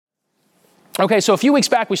Okay, so a few weeks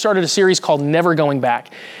back, we started a series called Never Going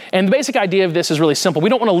Back. And the basic idea of this is really simple. We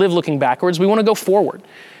don't want to live looking backwards. We want to go forward.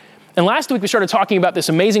 And last week, we started talking about this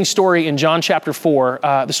amazing story in John chapter 4,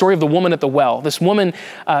 the story of the woman at the well. This woman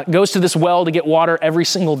goes to this well to get water every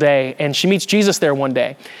single day, and she meets Jesus there one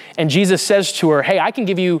day. And Jesus says to her, hey, I can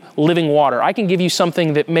give you living water. I can give you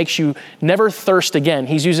something that makes you never thirst again.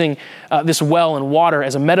 He's using this well and water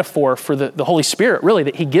as a metaphor for the Holy Spirit, really,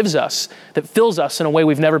 that he gives us, that fills us in a way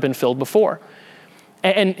we've never been filled before.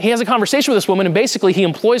 And he has a conversation with this woman, and basically he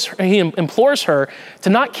implores her to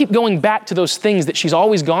not keep going back to those things that she's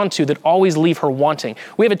always gone to that always leave her wanting.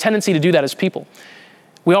 We have a tendency to do that as people.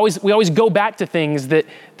 We always go back to things that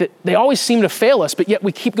they always seem to fail us, but yet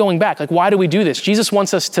we keep going back. Like, why do we do this? Jesus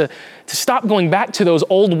wants us to stop going back to those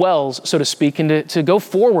old wells, so to speak, and to go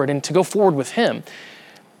forward and to go forward with him.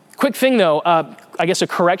 Quick thing though, I guess a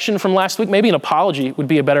correction from last week, maybe an apology would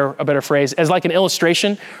be a better phrase. As like an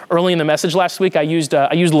illustration, early in the message last week, I used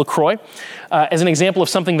LaCroix as an example of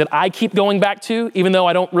something that I keep going back to, even though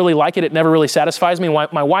I don't really like it. It never really satisfies me.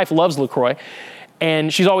 My wife loves LaCroix,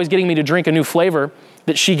 and she's always getting me to drink a new flavor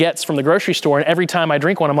that she gets from the grocery store. And every time I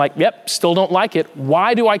drink one, I'm like, yep, still don't like it.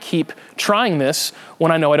 Why do I keep trying this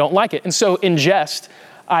when I know I don't like it? And so in jest,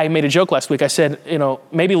 I made a joke last week. I said,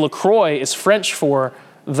 maybe LaCroix is French for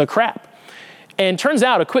the crap. And turns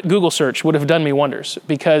out a quick Google search would have done me wonders,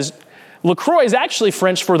 because LaCroix is actually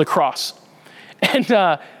French for the cross. And,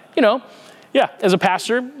 as a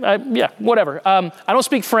pastor, whatever. I don't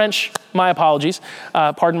speak French. My apologies.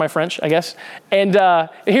 Pardon my French, I guess. And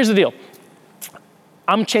here's the deal.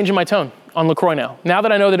 I'm changing my tone on LaCroix now. Now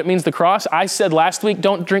that I know that it means the cross, I said last week,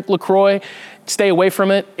 don't drink LaCroix. Stay away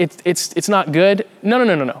from it. It's not good.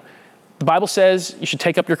 No. The Bible says you should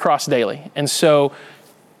take up your cross daily. And so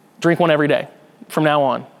drink one every day. From now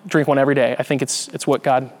on, drink one every day. I think it's what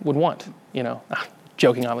God would want,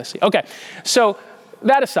 joking, obviously. Okay, so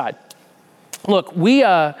that aside, look, we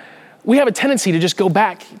have a tendency to just go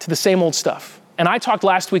back to the same old stuff. And I talked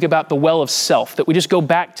last week about the well of self, that we just go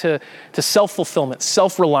back to self-fulfillment,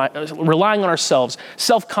 relying on ourselves,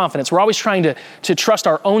 self-confidence. We're always trying to trust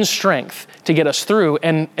our own strength to get us through,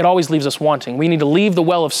 and it always leaves us wanting. We need to leave the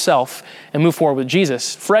well of self and move forward with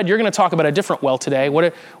Jesus. Fred, you're going to talk about a different well today.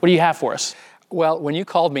 What do you have for us? Well, when you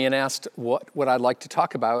called me and asked what I'd like to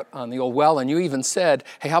talk about on the old well, and you even said,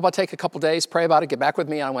 hey, how about take a couple days, pray about it, get back with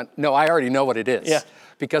me? I went, no, I already know what it is. Yeah.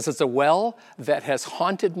 Because it's a well that has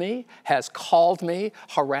haunted me, has called me,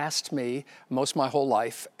 harassed me most of my whole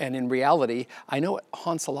life. And in reality, I know it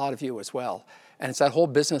haunts a lot of you as well. And it's that whole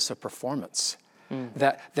business of performance.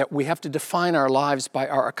 That we have to define our lives by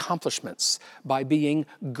our accomplishments, by being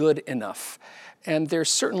good enough. And there's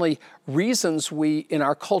certainly reasons we in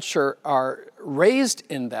our culture are raised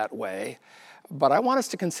in that way, but I want us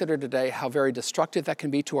to consider today how very destructive that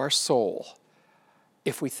can be to our soul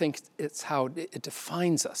if we think it's how it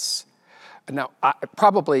defines us. Now,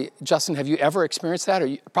 probably, Justin, have you ever experienced that?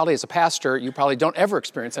 Or probably as a pastor, you probably don't ever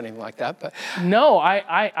experience anything like that. But no,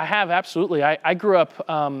 I have, absolutely. I grew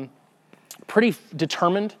up pretty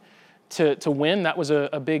determined to win. That was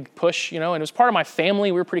a big push, and it was part of my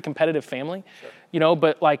family. We were a pretty competitive family, sure.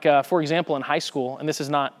 But like, for example, in high school, and this is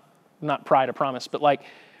not pride, I promise, but like,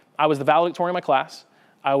 I was the valedictorian of my class.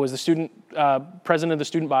 I was the student president of the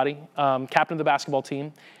student body, captain of the basketball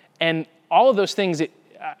team. And all of those things,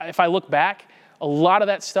 if I look back, a lot of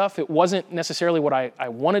that stuff, it wasn't necessarily what I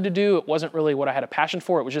wanted to do. It wasn't really what I had a passion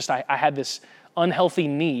for. It was just I had this unhealthy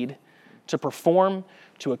need to perform,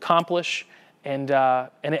 to accomplish, and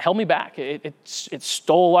it held me back. It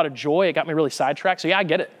stole a lot of joy. It got me really sidetracked. So yeah, I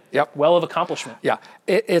get it. Yep. Well of accomplishment. Yeah,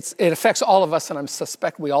 it affects all of us, and I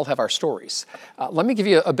suspect we all have our stories. Let me give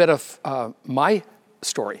you a bit of my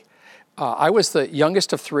story. I was the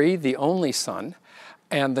youngest of three, the only son,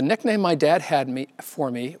 and the nickname my dad had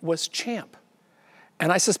for me was Champ.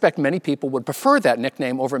 And I suspect many people would prefer that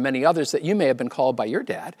nickname over many others that you may have been called by your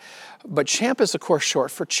dad. But Champ is, of course,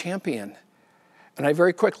 short for champion. And I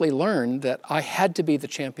very quickly learned that I had to be the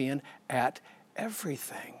champion at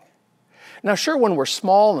everything. Now, sure, when we're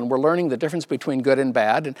small and we're learning the difference between good and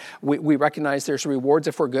bad, and we recognize there's rewards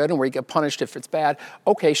if we're good and we get punished if it's bad,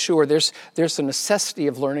 okay, sure, there's a necessity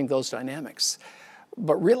of learning those dynamics.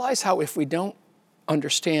 But realize how if we don't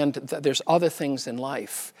understand that there's other things in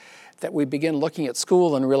life, that we begin looking at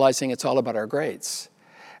school and realizing it's all about our grades.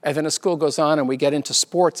 And then as school goes on and we get into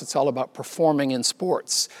sports, it's all about performing in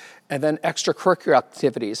sports. And then extracurricular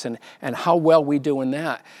activities and how well we do in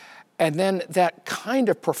that. And then that kind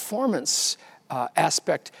of performance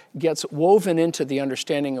aspect gets woven into the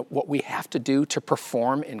understanding of what we have to do to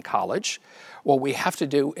perform in college, what we have to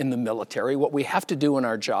do in the military, what we have to do in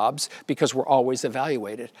our jobs, because we're always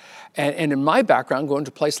evaluated. And in my background, going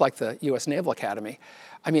to a place like the U.S. Naval Academy,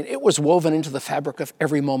 I mean, it was woven into the fabric of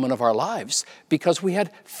every moment of our lives because we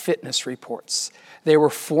had fitness reports. They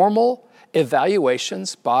were formal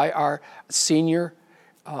evaluations by our senior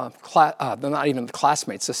not even the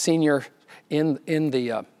classmates, the senior in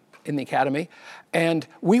the academy, and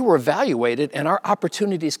we were evaluated, and our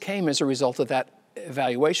opportunities came as a result of that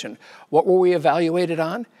evaluation. What were we evaluated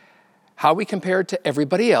on? How we compared to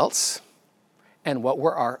everybody else, and what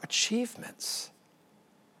were our achievements.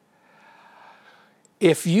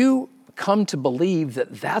 If you come to believe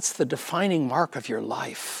that that's the defining mark of your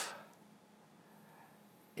life,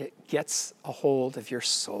 it gets a hold of your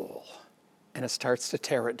soul. And it starts to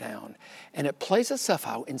tear it down. And it plays itself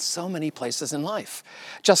out in so many places in life.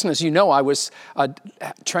 Justin, as you know, I was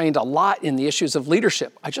trained a lot in the issues of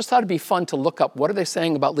leadership. I just thought it'd be fun to look up, what are they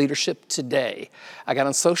saying about leadership today? I got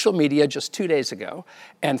on social media just 2 days ago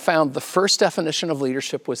and found the first definition of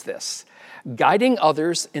leadership was this: guiding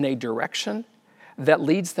others in a direction that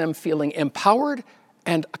leads them feeling empowered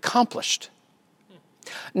and accomplished.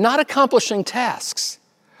 Not accomplishing tasks,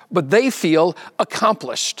 but they feel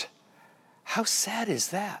accomplished. How sad is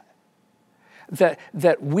that?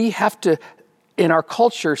 That we have to, in our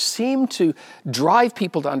culture, seem to drive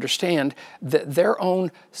people to understand that their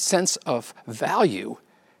own sense of value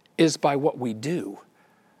is by what we do.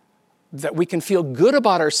 That we can feel good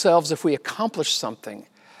about ourselves if we accomplish something.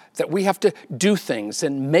 That we have to do things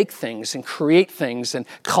and make things and create things and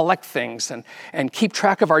collect things and keep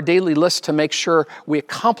track of our daily list to make sure we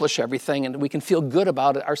accomplish everything and we can feel good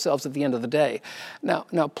about it ourselves at the end of the day. Now,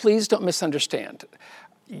 please don't misunderstand.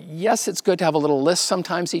 Yes, it's good to have a little list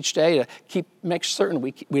sometimes each day to make certain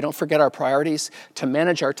we don't forget our priorities, to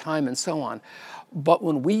manage our time and so on. But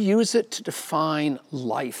when we use it to define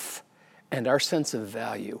life and our sense of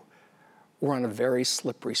value, we're on a very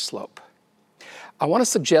slippery slope. I want to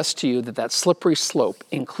suggest to you that slippery slope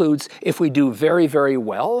includes, if we do very, very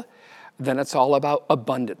well, then it's all about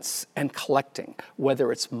abundance and collecting,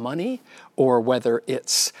 whether it's money or whether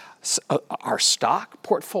it's our stock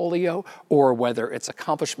portfolio or whether it's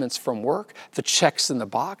accomplishments from work, the checks in the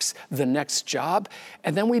box, the next job.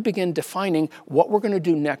 And then we begin defining what we're going to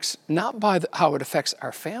do next, not by how it affects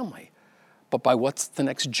our family, but by what's the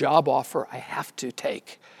next job offer I have to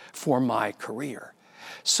take for my career.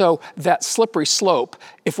 So that slippery slope,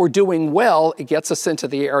 if we're doing well, it gets us into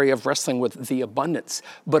the area of wrestling with the abundance.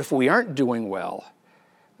 But if we aren't doing well,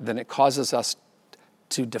 then it causes us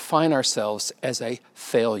to define ourselves as a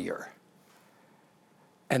failure.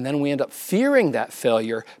 And then we end up fearing that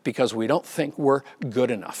failure because we don't think we're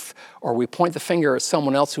good enough. Or we point the finger at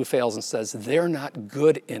someone else who fails and says, they're not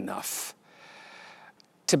good enough.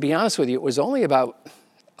 To be honest with you, it was only about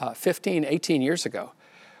 15, 18 years ago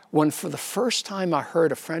when for the first time I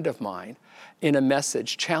heard a friend of mine in a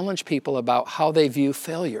message challenge people about how they view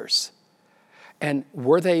failures. And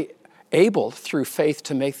were they able, through faith,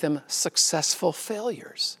 to make them successful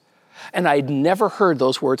failures? And I'd never heard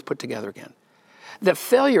those words put together again. That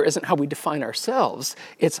failure isn't how we define ourselves,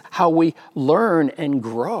 it's how we learn and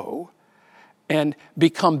grow and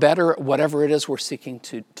become better at whatever it is we're seeking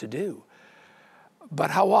to do.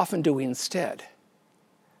 But how often do we instead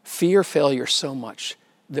fear failure so much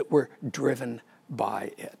that we're driven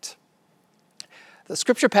by it? The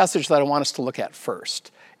scripture passage that I want us to look at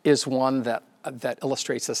first is one that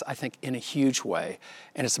illustrates this, I think, in a huge way,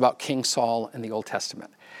 and it's about King Saul in the Old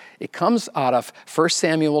Testament. It comes out of 1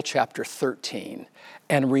 Samuel chapter 13,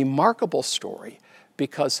 and a remarkable story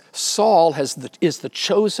because Saul is the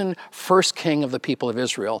chosen first king of the people of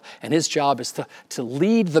Israel, and his job is to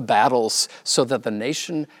lead the battles so that the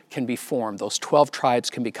nation can be formed. Those 12 tribes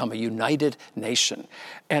can become a united nation.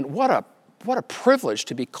 And what a privilege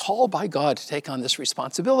to be called by God to take on this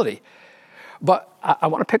responsibility. But I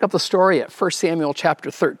want to pick up the story at 1 Samuel chapter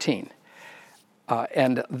 13,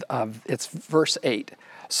 and it's verse 8.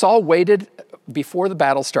 Saul waited before the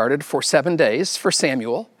battle started for 7 days for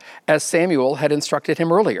Samuel, as Samuel had instructed him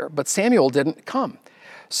earlier, but Samuel didn't come.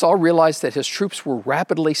 Saul realized that his troops were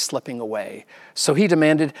rapidly slipping away, so he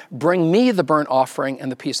demanded, "Bring me the burnt offering and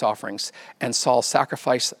the peace offerings," and Saul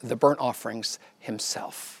sacrificed the burnt offerings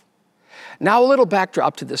himself. Now a little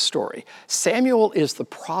backdrop to this story. Samuel is the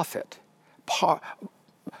prophet, the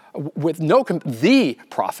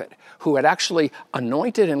prophet who had actually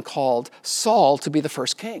anointed and called Saul to be the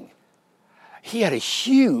first king. He had a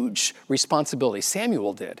huge responsibility,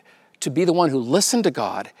 Samuel did, to be the one who listened to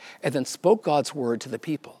God and then spoke God's word to the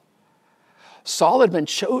people. Saul had been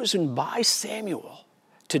chosen by Samuel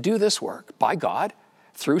to do this work, by God,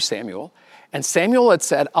 through Samuel. And Samuel had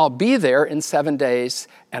said, I'll be there in 7 days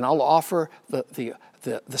and I'll offer the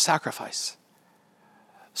sacrifice.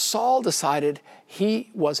 Saul decided he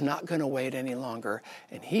was not going to wait any longer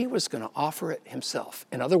and he was going to offer it himself.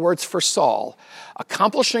 In other words, for Saul,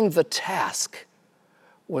 accomplishing the task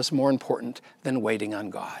was more important than waiting on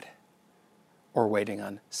God or waiting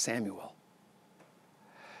on Samuel.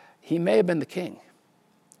 He may have been the king,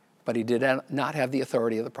 but he did not have the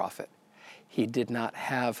authority of the prophet. He did not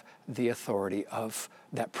have the authority of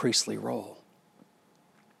that priestly role.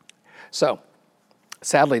 So,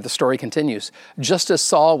 sadly, the story continues. Just as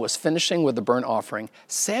Saul was finishing with the burnt offering,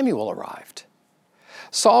 Samuel arrived.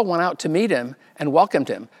 Saul went out to meet him and welcomed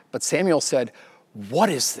him, but Samuel said, "What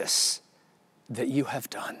is this that you have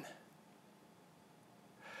done?"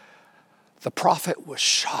 The prophet was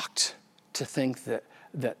shocked to think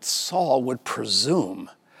that Saul would presume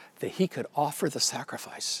that he could offer the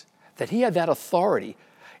sacrifice, that he had that authority.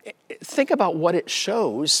 Think about what it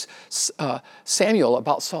shows Samuel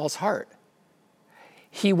about Saul's heart.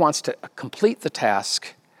 He wants to complete the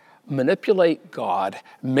task, manipulate God,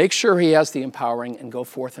 make sure he has the empowering, and go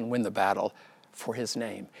forth and win the battle for his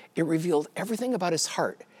name. It revealed everything about his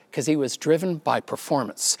heart because he was driven by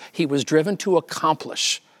performance. He was driven to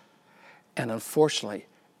accomplish. And unfortunately,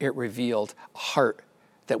 it revealed a heart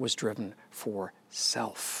that was driven for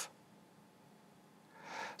self.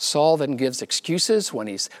 Saul then gives excuses when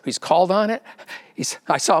he's called on it.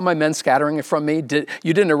 I saw my men scattering from me.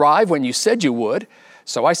 You didn't arrive when you said you would.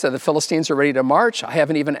 So I said, the Philistines are ready to march. I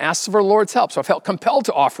haven't even asked for the Lord's help. So I felt compelled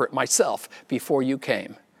to offer it myself before you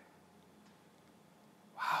came.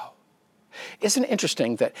 Wow. Isn't it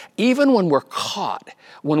interesting that even when we're caught,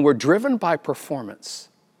 when we're driven by performance,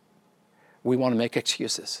 we want to make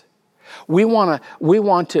excuses. We want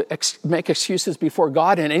to make excuses before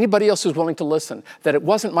God and anybody else who's willing to listen that it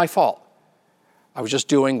wasn't my fault. I was just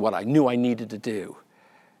doing what I knew I needed to do.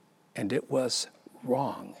 And it was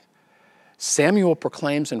wrong. Samuel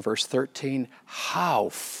proclaims in verse 13, "How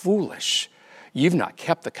foolish! You've not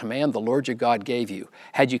kept the command the Lord your God gave you.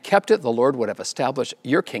 Had you kept it, the Lord would have established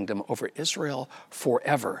your kingdom over Israel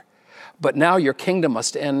forever. But now your kingdom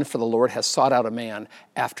must end, for the Lord has sought out a man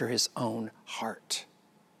after his own heart.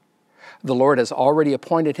 The Lord has already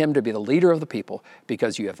appointed him to be the leader of the people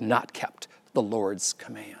because you have not kept the Lord's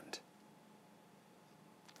command."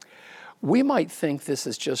 We might think this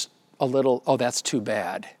is just a little, oh, that's too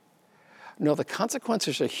bad. No, the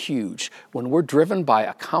consequences are huge. When we're driven by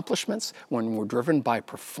accomplishments, when we're driven by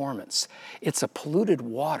performance, it's a polluted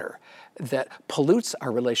water that pollutes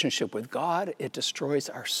our relationship with God. It destroys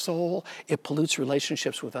our soul. It pollutes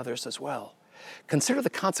relationships with others as well. Consider the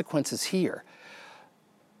consequences here.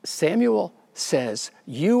 Samuel says,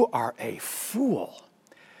 "You are a fool."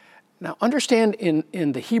 Now, understand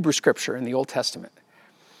in the Hebrew scripture in the Old Testament,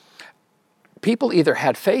 people either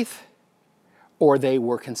had faith or they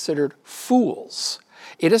were considered fools.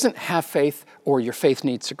 It isn't have faith or your faith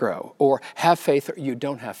needs to grow, or have faith or you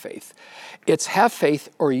don't have faith. It's have faith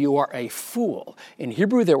or you are a fool. In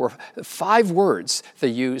Hebrew, there were 5 words they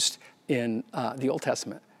used in the Old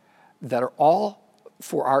Testament that are all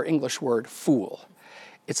for our English word fool.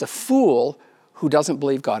 It's a fool who doesn't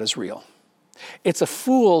believe God is real. It's a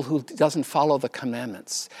fool who doesn't follow the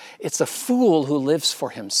commandments. It's a fool who lives for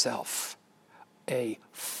himself. A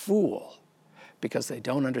fool, because they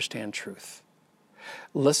don't understand truth.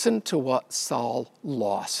 Listen to what Saul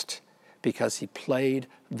lost because he played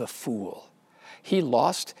the fool. He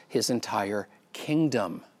lost his entire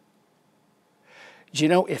kingdom. Do you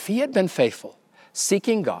know, if he had been faithful,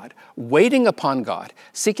 seeking God, waiting upon God,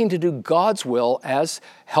 seeking to do God's will as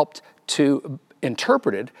helped to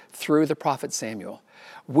interpreted through the prophet Samuel,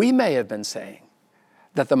 we may have been saying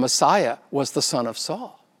that the Messiah was the son of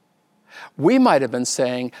Saul. We might have been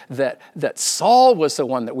saying that Saul was the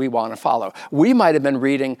one that we want to follow. We might have been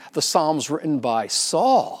reading the Psalms written by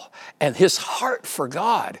Saul and his heart for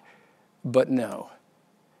God. But no,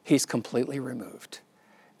 he's completely removed.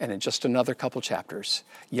 And in just another couple chapters,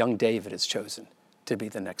 young David is chosen to be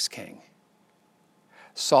the next king.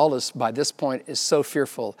 Saul is, by this point, is so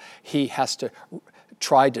fearful he has to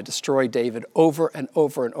try to destroy David over and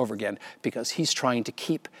over and over again because he's trying to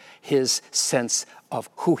keep his sense of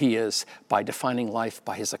who he is by defining life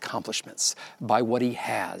by his accomplishments, by what he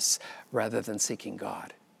has, rather than seeking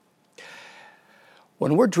God.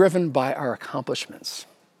 When we're driven by our accomplishments,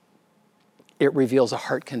 it reveals a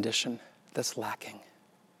heart condition that's lacking.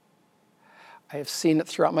 I have seen it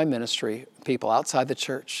throughout my ministry, people outside the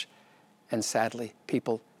church, and sadly,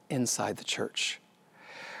 people inside the church.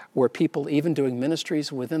 where people, even doing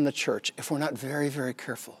ministries within the church, if we're not very, very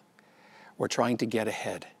careful, we're trying to get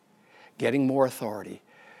ahead, getting more authority,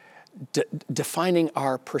 defining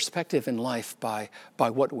our perspective in life by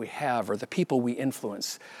what we have or the people we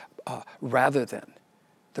influence, rather than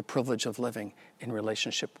the privilege of living in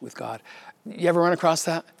relationship with God. You ever run across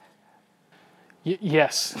that?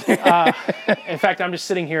 Yes. In fact, I'm just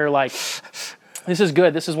sitting here like, this is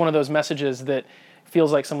good. This is one of those messages that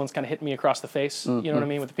feels like someone's kind of hitting me across the face, you know what I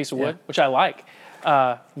mean, with a piece of wood, which I like,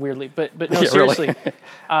 weirdly. But no, Yeah, seriously,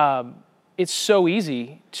 really. it's so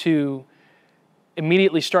easy to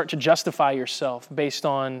immediately start to justify yourself based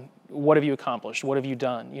on what have you accomplished, what have you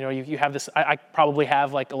done. You know, you have this, I probably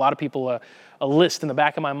have, like a lot of people, a list in the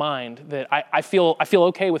back of my mind that I feel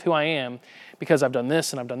okay with who I am because I've done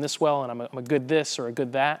this and I've done this well and I'm a good this or a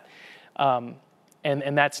good that.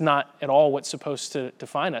 And that's not at all what's supposed to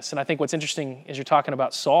define us. And I think what's interesting as you're talking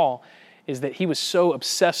about Saul is that he was so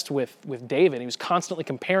obsessed with David. He was constantly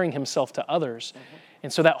comparing himself to others. Mm-hmm.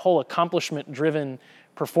 And so that whole accomplishment-driven,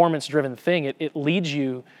 performance-driven thing, it leads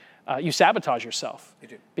you, you sabotage yourself. You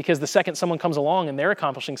do. Because the second someone comes along and they're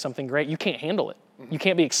accomplishing something great, you can't handle it. Mm-hmm. You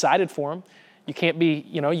can't be excited for them. You can't be,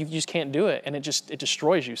 you just can't do it, and it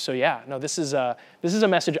destroys you. So yeah, no, this is a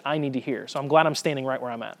message I need to hear. So I'm glad I'm standing right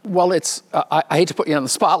where I'm at. Well, it's I hate to put you on the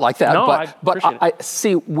spot like that, no, but I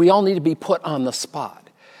see we all need to be put on the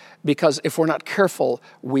spot, because if we're not careful,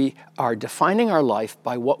 we are defining our life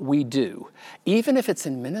by what we do, even if it's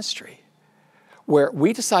in ministry, where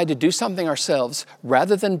we decide to do something ourselves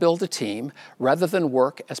rather than build a team, rather than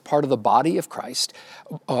work as part of the body of Christ,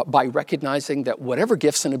 by recognizing that whatever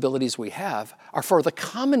gifts and abilities we have are for the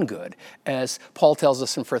common good, as Paul tells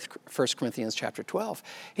us in 1 Corinthians chapter 12.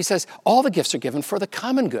 He says, all the gifts are given for the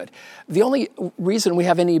common good. The only reason we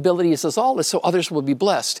have any abilities is so others will be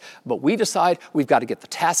blessed. But we decide we've got to get the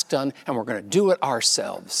task done, and we're going to do it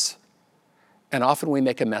ourselves. And often we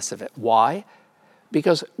make a mess of it. Why?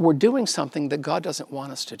 Because we're doing something that God doesn't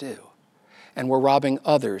want us to do. And we're robbing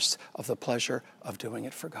others of the pleasure of doing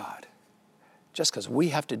it for God, just because we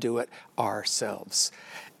have to do it ourselves.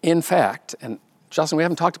 In fact, and Justin, we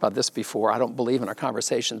haven't talked about this before, I don't believe in our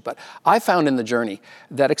conversations, but I found in the journey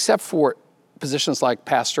that except for positions like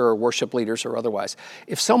pastor or worship leaders or otherwise,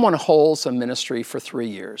 if someone holds a ministry for 3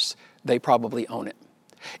 years, they probably own it.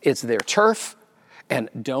 It's their turf. And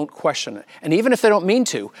don't question it. And even if they don't mean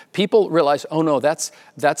to, people realize, oh no, that's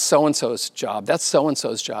so-and-so's job. That's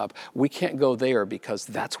so-and-so's job. We can't go there because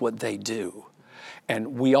that's what they do.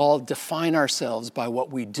 And we all define ourselves by what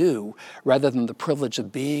we do rather than the privilege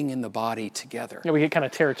of being in the body together. Yeah, we get kind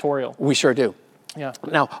of territorial. We sure do. Yeah.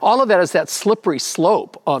 Now, all of that is that slippery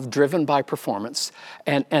slope of driven by performance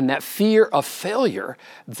and that fear of failure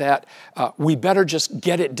that we better just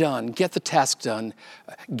get it done, get the task done,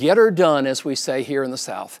 get her done, as we say here in the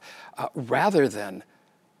South, rather than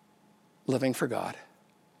living for God,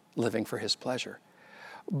 living for His pleasure.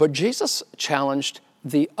 But Jesus challenged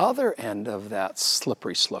the other end of that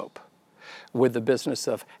slippery slope with the business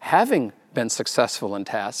of having been successful in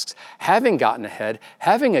tasks, having gotten ahead,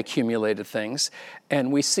 having accumulated things.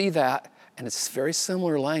 And we see that, and it's very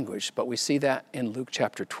similar language, but we see that in Luke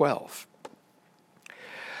chapter 12.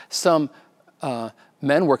 Some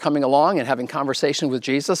men were coming along and having conversation with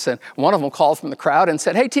Jesus, and one of them called from the crowd and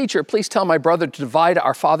said, "Hey, teacher, please tell my brother to divide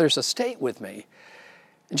our father's estate with me."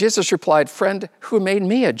 And Jesus replied, "Friend, who made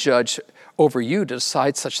me a judge over you to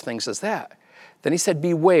decide such things as that?" Then he said,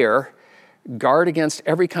 "Beware, guard against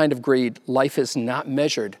every kind of greed. Life is not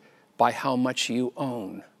measured by how much you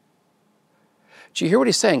own." Do you hear what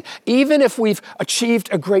he's saying? Even if we've achieved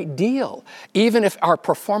a great deal, even if our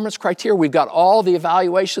performance criteria, we've got all the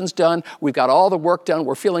evaluations done, we've got all the work done,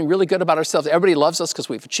 we're feeling really good about ourselves, everybody loves us because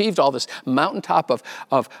we've achieved all this mountaintop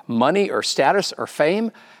of money or status or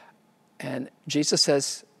fame. And Jesus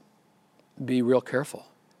says, be real careful.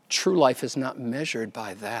 True life is not measured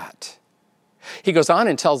by that. He goes on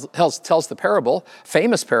and tells the parable,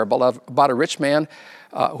 famous parable about a rich man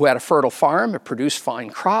who had a fertile farm. It produced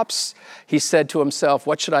fine crops. He said to himself,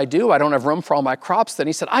 "What should I do? I don't have room for all my crops." Then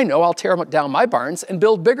he said, "I know, I'll tear down my barns and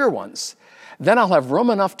build bigger ones. Then I'll have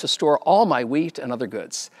room enough to store all my wheat and other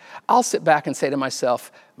goods. I'll sit back and say to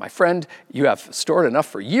myself, my friend, you have stored enough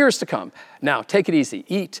for years to come. Now take it easy,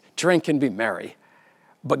 eat, drink, and be merry."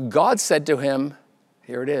 But God said to him,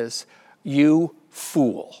 here it is, "You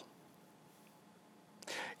fool.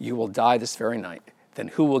 You will die this very night. Then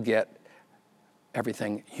who will get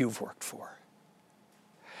everything you've worked for?"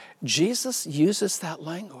 Jesus uses that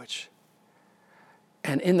language.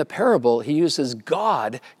 And in the parable, he uses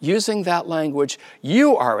God using that language.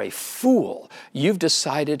 You are a fool. You've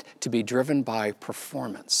decided to be driven by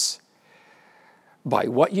performance. by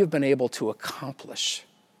what you've been able to accomplish,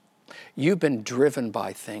 you've been driven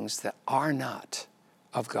by things that are not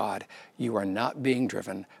of God. You are not being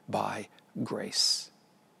driven by grace.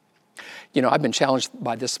 You know, I've been challenged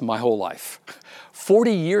by this my whole life.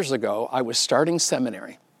 40 years ago, I was starting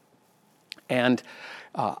seminary. And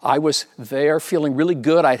I was there feeling really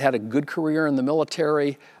good. I'd had a good career in the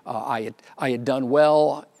military. I had done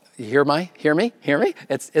well. You hear me?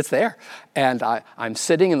 It's there. And I'm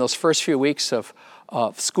sitting in those first few weeks of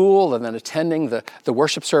school and then attending the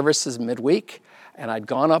worship services midweek. And I'd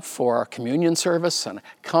gone up for our communion service and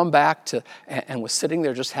come back and was sitting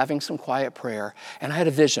there just having some quiet prayer. And I had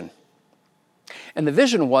a vision. And the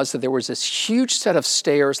vision was that there was this huge set of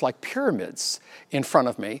stairs like pyramids in front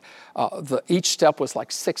of me. Each step was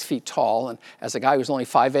like 6 feet tall. And as a guy who was only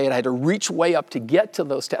 5'8", I had to reach way up to get to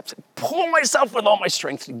those steps and pull myself with all my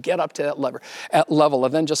strength to get up to that level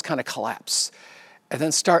and then just kind of collapse. And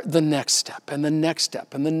then start the next step and the next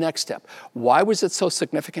step and the next step. Why was it so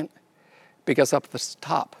significant? Because up at the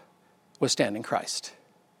top was standing Christ.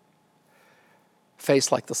 Face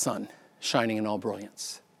like the sun, shining in all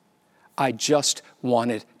brilliance. I just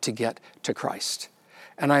wanted to get to Christ.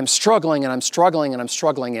 And I'm struggling and I'm struggling and I'm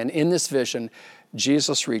struggling. And in this vision,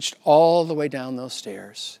 Jesus reached all the way down those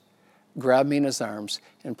stairs, grabbed me in his arms,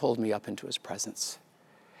 and pulled me up into his presence.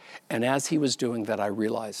 And as he was doing that, I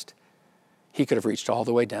realized he could have reached all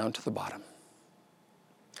the way down to the bottom.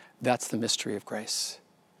 That's the mystery of grace.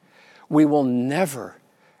 We will never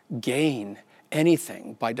gain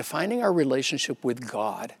anything by defining our relationship with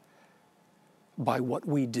God by what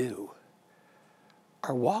we do.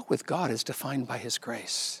 Our walk with God is defined by his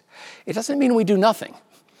grace. It doesn't mean we do nothing,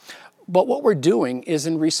 but what we're doing is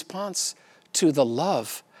in response to the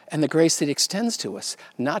love and the grace that he extends to us,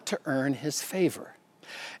 not to earn his favor.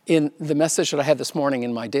 In the message that I had this morning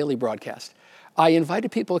in my daily broadcast, I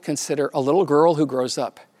invited people to consider a little girl who grows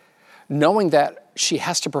up, knowing that she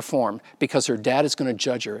has to perform because her dad is going to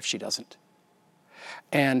judge her if she doesn't.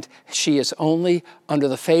 And she is only under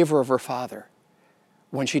the favor of her father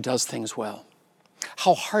when she does things well.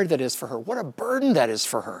 How hard that is for her. What a burden that is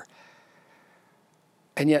for her.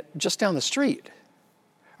 And yet, just down the street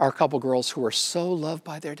are a couple girls who are so loved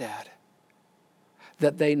by their dad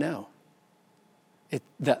that they know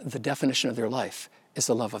that the definition of their life is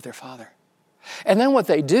the love of their father. And then what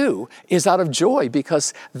they do is out of joy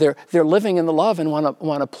because they're living in the love and want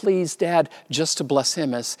to please dad just to bless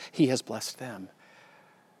him as he has blessed them.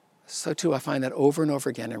 So too, I find that over and over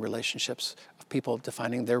again in relationships of people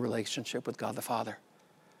defining their relationship with God the Father.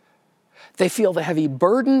 They feel the heavy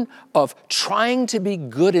burden of trying to be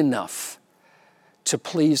good enough to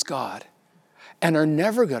please God and are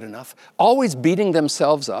never good enough, always beating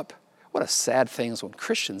themselves up. What a sad thing is when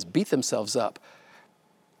Christians beat themselves up.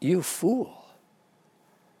 You fool.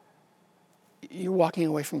 You're walking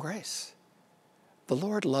away from grace. The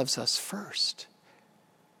Lord loves us first.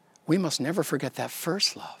 We must never forget that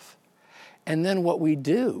first love. And then what we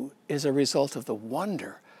do is a result of the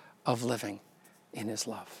wonder of living in his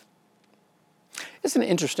love. Isn't it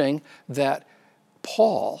interesting that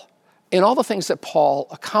Paul, in all the things that Paul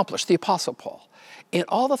accomplished, the Apostle Paul, in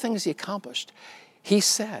all the things he accomplished, he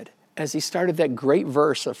said, as he started that great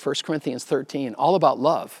verse of 1 Corinthians 13, all about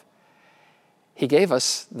love, he gave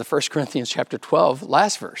us the 1 Corinthians chapter 12,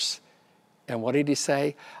 last verse. And what did he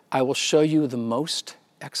say? I will show you the most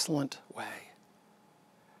excellent way.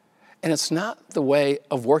 And it's not the way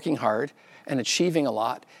of working hard and achieving a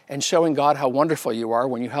lot and showing God how wonderful you are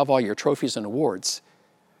when you have all your trophies and awards.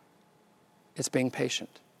 It's being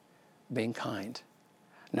patient, being kind,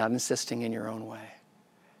 not insisting in your own way.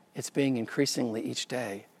 It's being increasingly each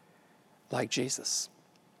day like Jesus.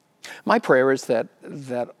 My prayer is that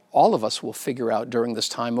all of us will figure out during this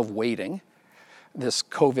time of waiting, this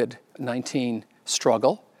COVID-19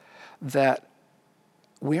 struggle, that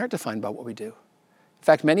we aren't defined by what we do. In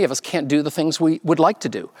fact, many of us can't do the things we would like to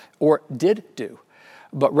do or did do.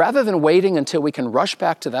 But rather than waiting until we can rush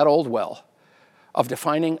back to that old well of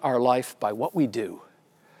defining our life by what we do,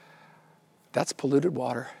 that's polluted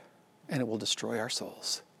water and it will destroy our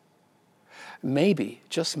souls. Maybe,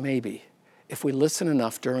 just maybe, if we listen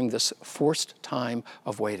enough during this forced time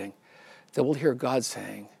of waiting, that we'll hear God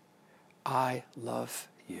saying, I love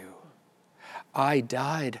you. I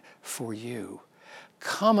died for you.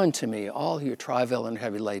 Come unto me, all who travail and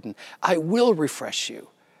heavy laden. I will refresh you.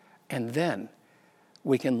 And then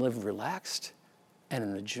we can live relaxed and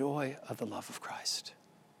in the joy of the love of Christ.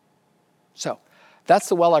 So that's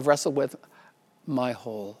the well I've wrestled with my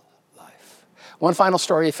whole life. One final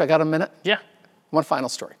story, if I got a minute. Yeah. One final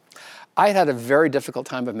story. I had a very difficult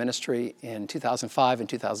time of ministry in 2005 and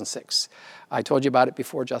 2006. I told you about it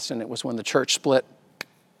before, Justin. It was when the church split.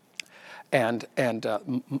 And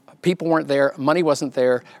people weren't there, money wasn't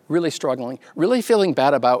there, really struggling, really feeling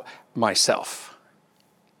bad about myself.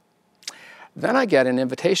 Then I get an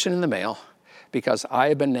invitation in the mail because I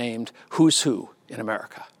had been named Who's Who in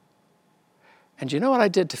America. And you know what I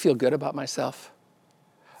did to feel good about myself?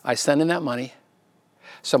 I sent in that money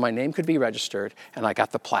so my name could be registered, and I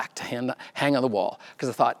got the plaque to hang on the wall. Because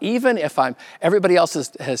I thought, even if everybody else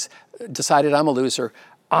has decided I'm a loser,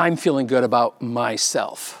 I'm feeling good about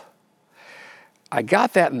myself. I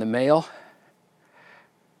got that in the mail.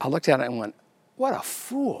 I looked at it and went, what a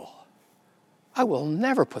fool. I will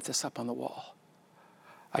never put this up on the wall.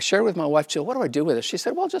 I shared with my wife, Jill, what do I do with it? She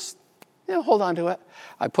said, well, just hold on to it.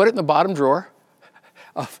 I put it in the bottom drawer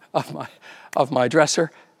of my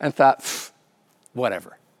dresser and thought,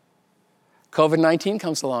 whatever. COVID-19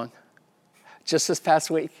 comes along just this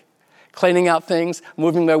past week, cleaning out things,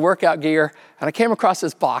 moving my workout gear, and I came across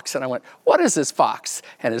this box and I went, what is this box?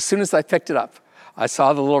 And as soon as I picked it up, I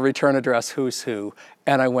saw the little return address, Who's Who,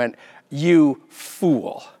 and I went, you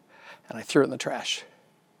fool. And I threw it in the trash.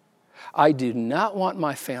 I do not want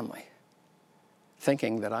my family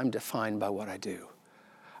thinking that I'm defined by what I do.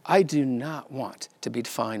 I do not want to be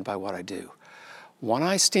defined by what I do. When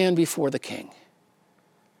I stand before the King,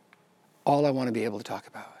 all I want to be able to talk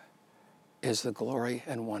about is the glory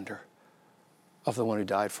and wonder of the one who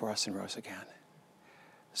died for us and rose again.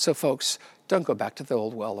 So folks, don't go back to the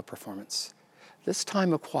old well of performance. This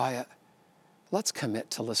time of quiet, let's commit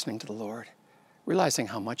to listening to the Lord, realizing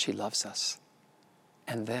how much he loves us,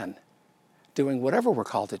 and then doing whatever we're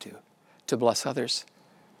called to do to bless others,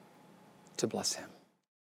 to bless him.